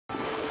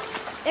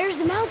There's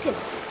the mountain.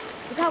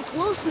 Look how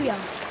close we are.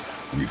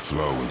 We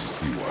flow into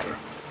seawater.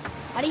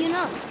 How do you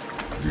know?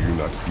 Do you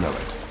not smell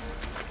it?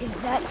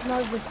 If that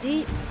smells the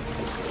sea,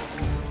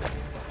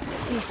 the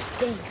sea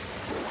stinks.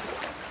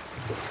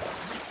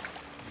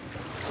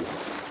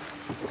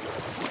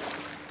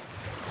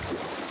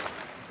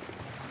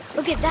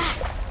 Look at that.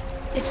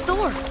 It's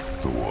Thor.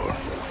 Thor,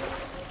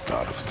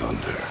 god of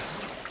thunder.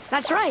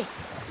 That's right.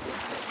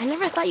 I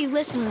never thought you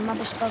listened when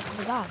Mother spoke of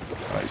the gods.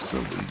 I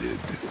seldom did.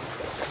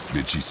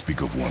 Did she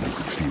speak of one who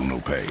could feel no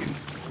pain?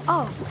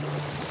 Oh.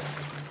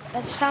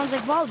 That sounds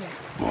like Baldur.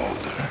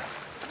 Baldur.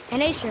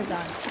 An Aesir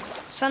god,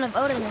 son of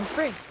Odin and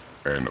Frigg.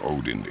 And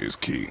Odin is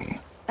king.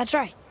 That's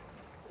right.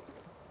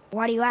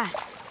 Why do you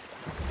ask?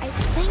 I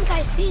think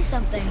I see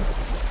something.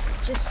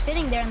 Just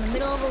sitting there in the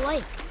middle of a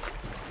lake.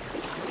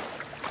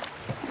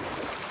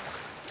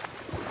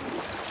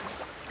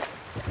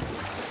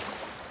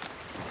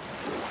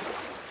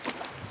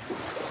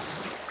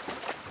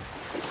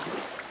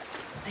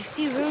 I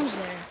see runes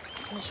there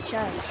in this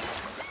chest.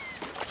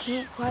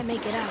 Can't quite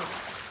make it out.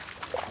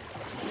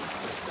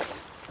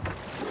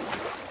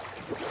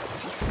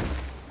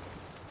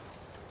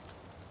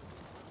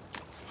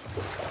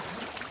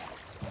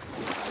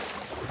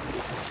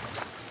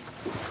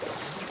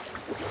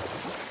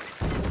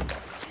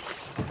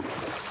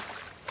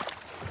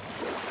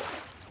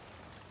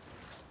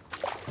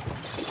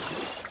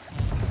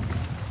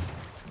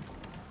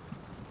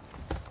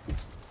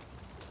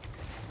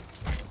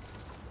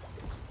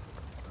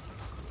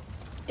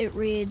 It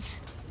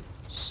reads,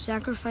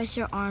 sacrifice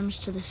your arms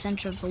to the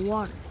center of the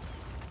water.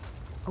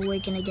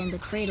 Awaken again the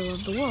cradle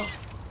of the world.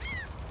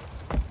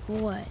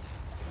 What?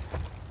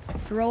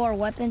 Throw our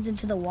weapons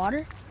into the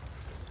water?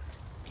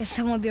 Guess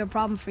that won't be a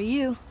problem for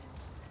you.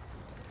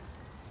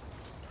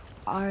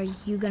 Are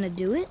you gonna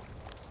do it?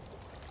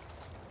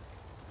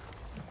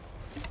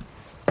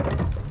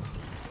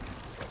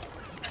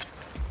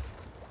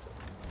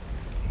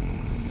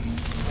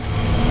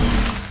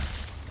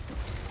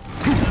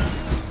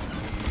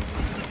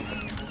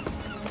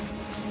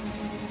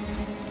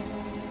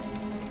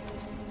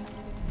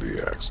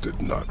 The axe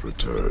did not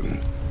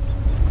return.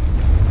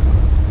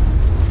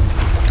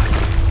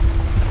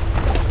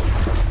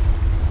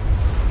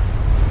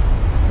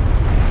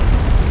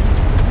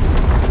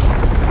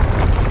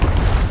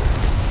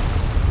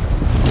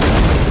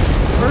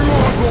 Bring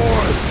on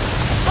board!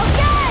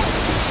 Okay!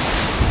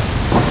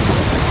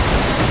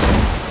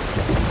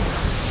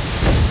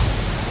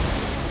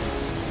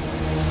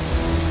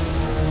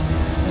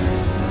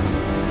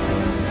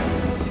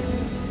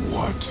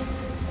 What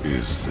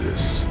is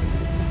this?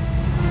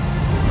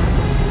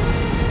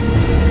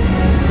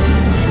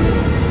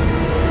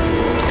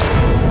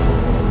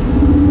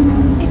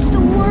 It's the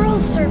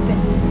World Serpent.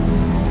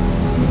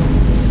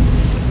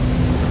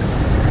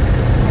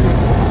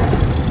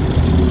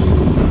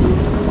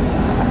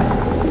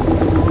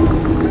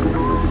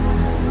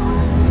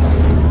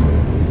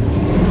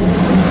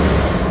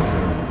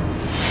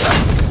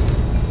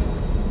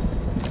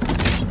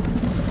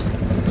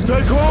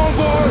 Stay calm,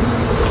 boy!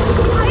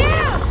 I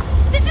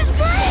am! This is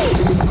great!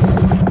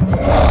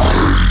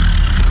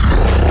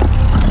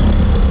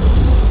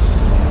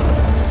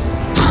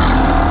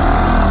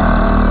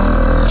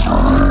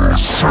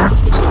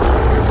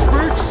 It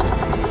speaks?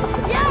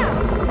 Yeah!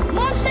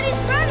 Mom said he's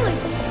friendly!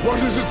 What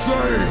does it say?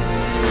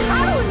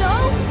 I don't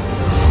know!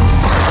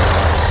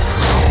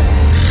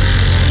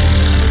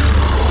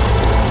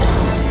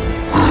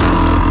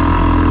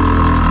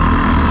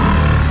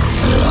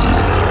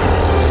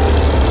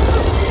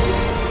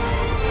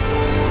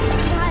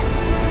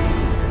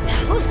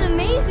 That was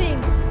amazing!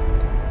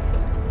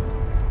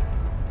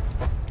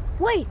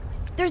 Wait!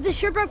 There's a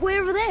shipwreck way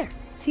over there.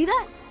 See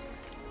that?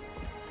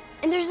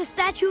 And there's a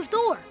statue of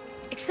Thor.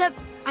 Except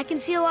I can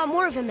see a lot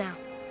more of him now.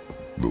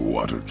 The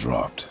water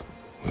dropped,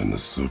 and the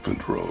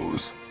serpent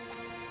rose.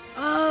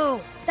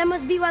 Oh, that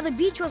must be why the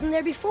beach wasn't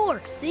there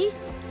before, see?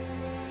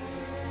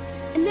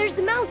 And there's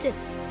the mountain.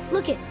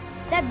 Look it,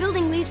 that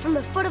building leads from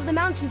the foot of the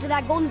mountain to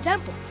that golden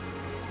temple.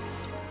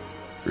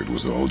 It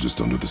was all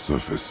just under the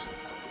surface.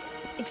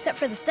 Except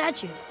for the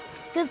statue.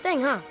 Good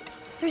thing, huh?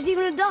 There's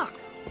even a dock.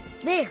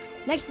 There,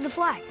 next to the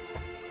flag.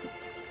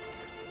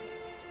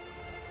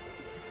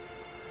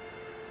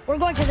 We're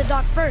going to the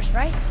dock first,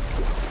 right?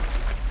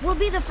 We'll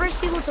be the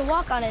first people to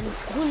walk on it, and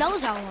who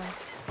knows how long.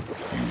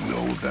 You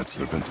know of that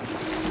serpent?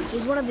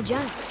 He's one of the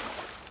giants.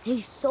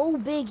 He's so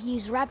big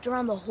he's wrapped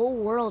around the whole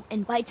world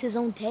and bites his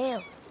own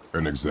tail.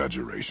 An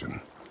exaggeration.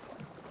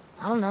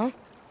 I don't know.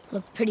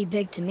 Looked pretty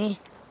big to me.